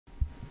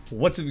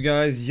What's up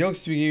guys,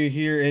 Youngster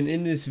here, and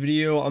in this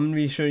video I'm going to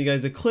be showing you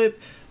guys a clip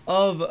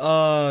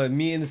of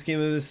me in this game.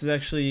 This is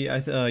actually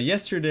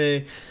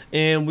yesterday,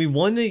 and we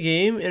won the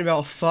game in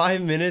about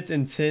 5 minutes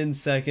and 10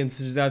 seconds,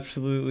 which is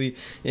absolutely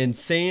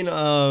insane.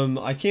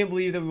 I can't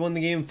believe that we won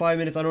the game in 5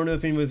 minutes. I don't know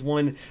if anyone's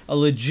won a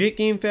legit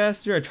game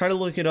faster. I tried to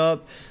look it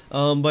up,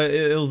 but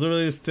it was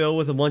literally just filled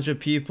with a bunch of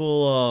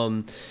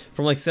people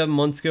from like 7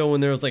 months ago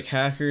when there was like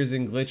hackers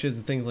and glitches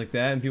and things like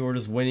that, and people were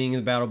just winning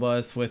the battle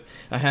bus with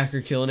a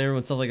hacker killing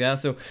everyone, stuff like that.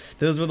 So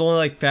those were the only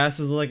like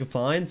fastest I could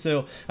find.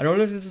 So I don't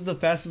know if this is the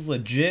fastest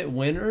legit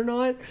win or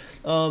not,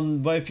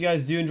 but if you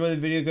guys do enjoy the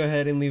video, go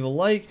ahead and leave a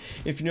like.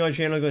 If you're new on the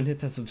channel, go ahead and hit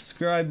that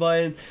subscribe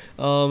button.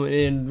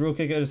 And real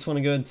quick, I just want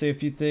to go ahead and say a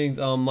few things.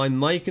 My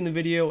mic in the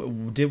video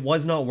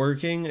was not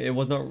working. It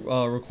was not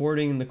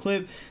recording in the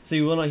clip, so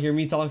you will not hear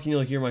me talking.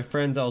 You'll hear my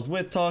friends I was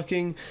with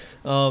talking.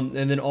 And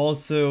then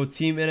also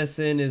Team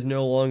Innocent is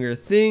no longer a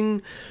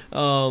thing.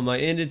 I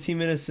ended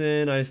Team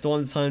Innocent. I just don't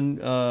want the time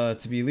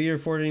to be leader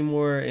for it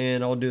anymore,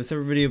 and I'll do a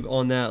separate video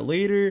on that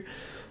later.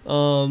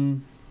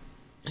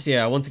 So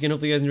yeah, once again,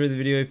 hopefully you guys enjoyed the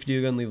video. If you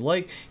do, go and leave a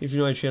like. If you're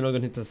new on my channel, go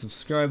and hit that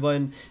subscribe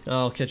button, and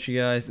I'll catch you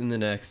guys in the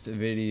next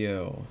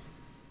video.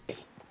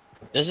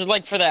 This is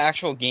like for the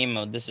actual game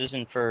mode. This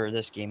isn't for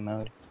this game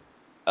mode.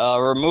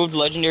 Removed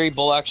legendary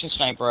bolt action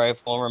sniper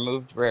rifle,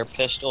 removed rare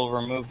pistol,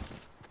 removed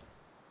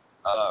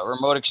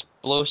remote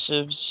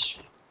explosives,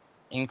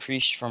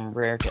 increased from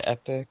rare to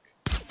epic,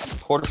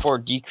 quarter 4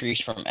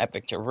 decreased from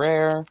epic to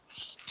rare,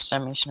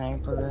 semi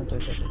sniper,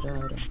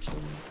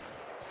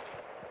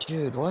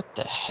 Dude, what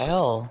the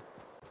hell?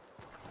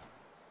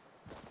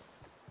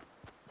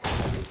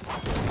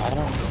 I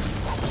don't...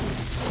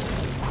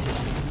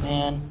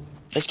 Man,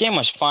 this game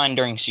was fine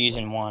during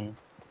Season 1.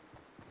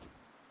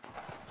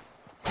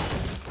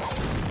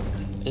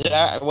 Is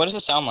it, what does it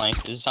sound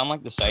like? Does it sound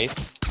like the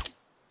Scythe?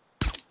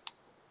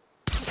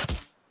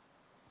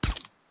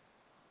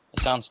 It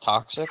sounds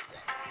toxic.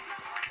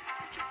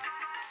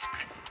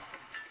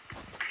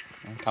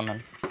 I'm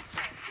coming.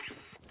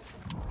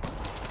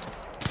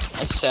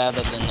 It's sad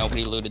that then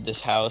nobody looted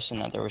this house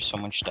and that there was so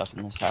much stuff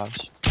in this house.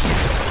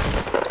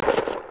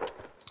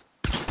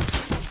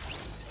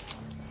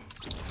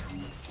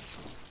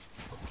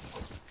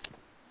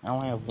 I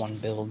only have one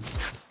build.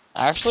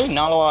 Actually,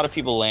 not a lot of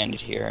people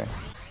landed here.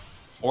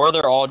 Or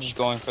they're all just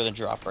going for the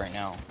drop right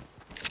now.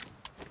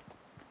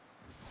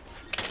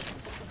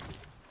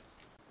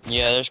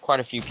 Yeah, there's quite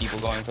a few people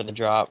going for the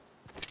drop.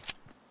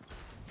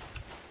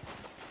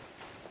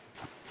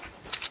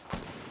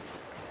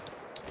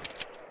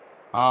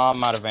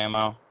 I'm out of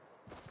ammo.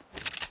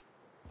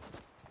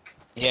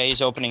 Yeah,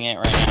 he's opening it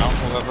right now.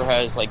 Whoever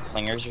has like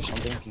clingers or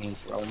something, can you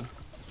throw them?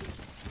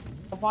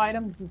 Of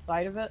items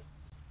inside of it.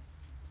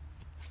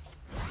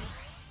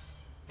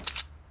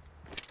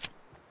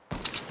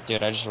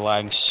 Dude, I just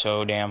lagged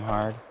so damn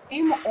hard.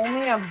 Team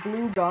only have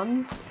blue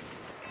guns.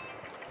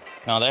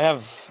 No, they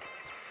have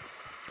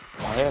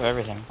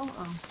everything.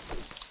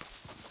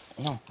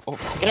 No. Oh,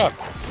 get up.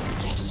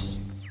 Yes.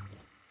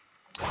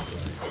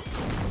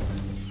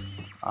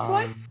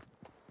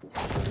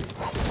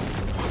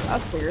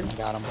 That's weird. I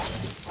got him.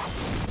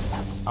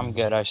 I'm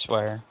good, I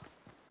swear.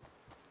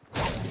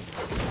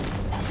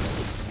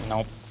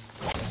 Nope.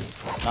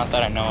 Not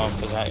that I know of,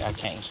 because I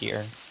can't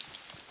hear.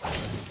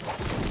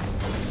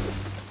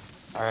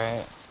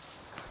 Alright.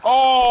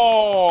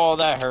 Oh,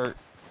 that hurt.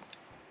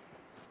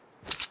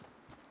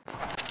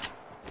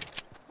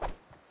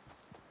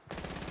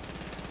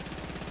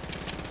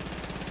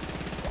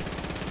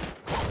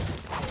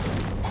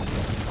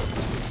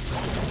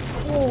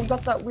 Oh,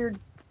 got that weird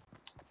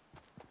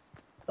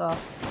stuff.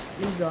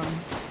 Blue gun.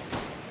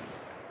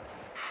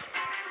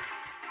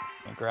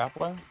 A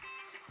grappler?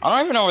 I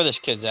don't even know where this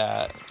kid's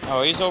at.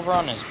 Oh, he's over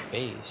on his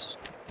base.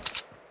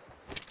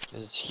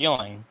 He's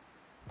healing.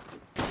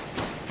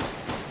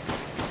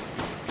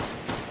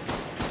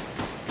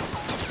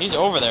 He's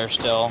over there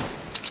still.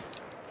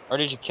 Or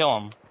did you kill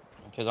him?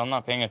 Because I'm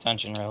not paying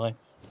attention, really.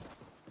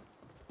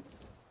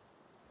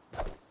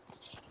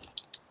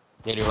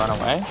 Did he run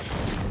away?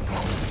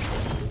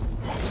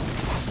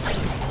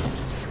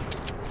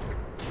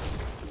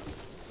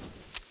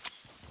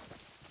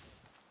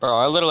 Bro,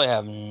 I literally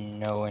have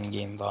no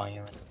in-game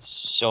volume, and it's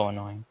so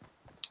annoying.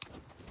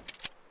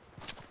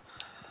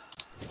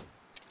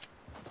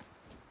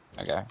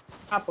 Okay.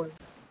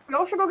 We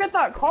all should go get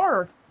that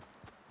car.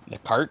 The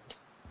cart?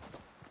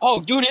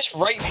 Oh, dude, it's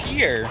right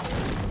here!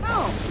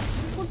 No.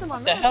 Look at my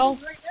What the hell?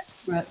 Right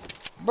next to it.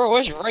 Bro,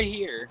 it's right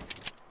here.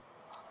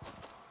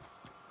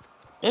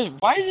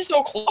 Why is it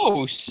so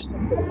close?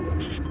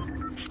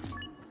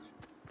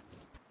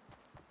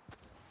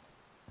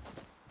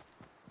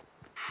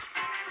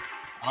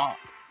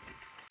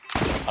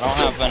 I don't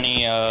have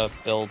any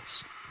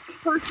builds. This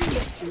person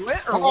just do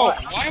it or Oh,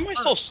 what? why am I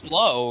so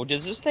slow?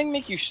 Does this thing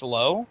make you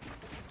slow?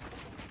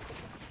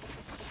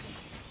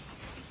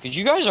 Cause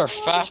you guys are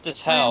fast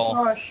as hell.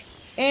 Oh, gosh.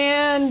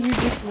 And you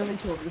just really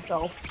killed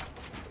yourself.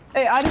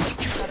 Hey, I just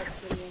did that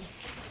obsidian.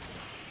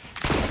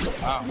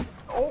 Wow.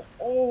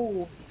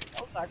 Oh,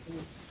 that was actually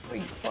a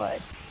sweet play.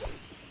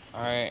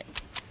 Alright.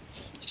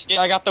 See,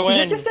 I got the Is win.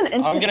 it just an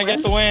instant I'm gonna win?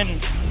 get the win.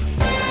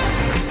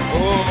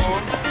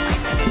 Oh.